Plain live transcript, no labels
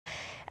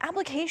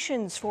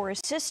Applications for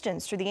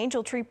assistance through the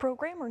Angel Tree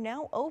program are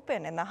now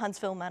open, and the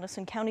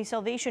Huntsville-Madison County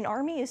Salvation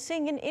Army is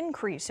seeing an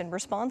increase in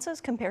responses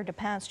compared to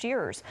past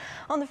years.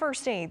 On the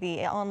first day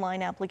the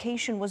online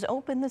application was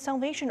open, the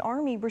Salvation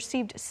Army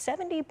received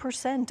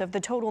 70% of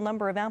the total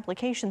number of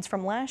applications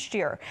from last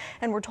year,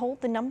 and we're told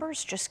the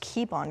numbers just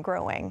keep on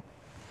growing.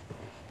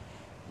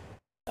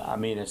 I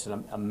mean, it's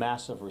a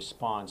massive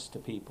response to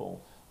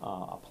people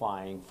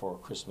applying for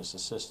Christmas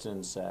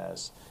assistance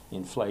as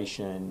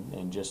inflation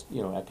and just,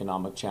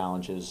 economic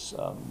challenges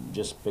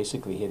just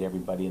basically hit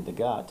everybody in the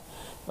gut,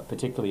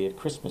 particularly at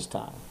Christmas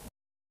time.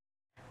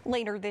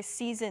 Later this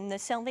season, the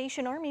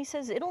Salvation Army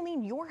says it'll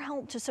need your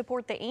help to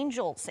support the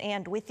Angels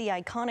and with the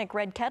iconic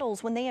red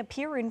kettles when they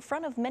appear in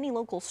front of many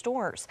local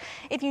stores.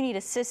 If you need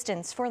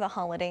assistance for the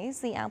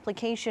holidays, the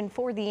application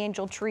for the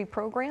Angel Tree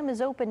program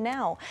is open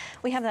now.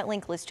 We have that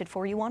link listed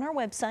for you on our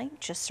website.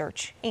 Just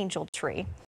search Angel Tree.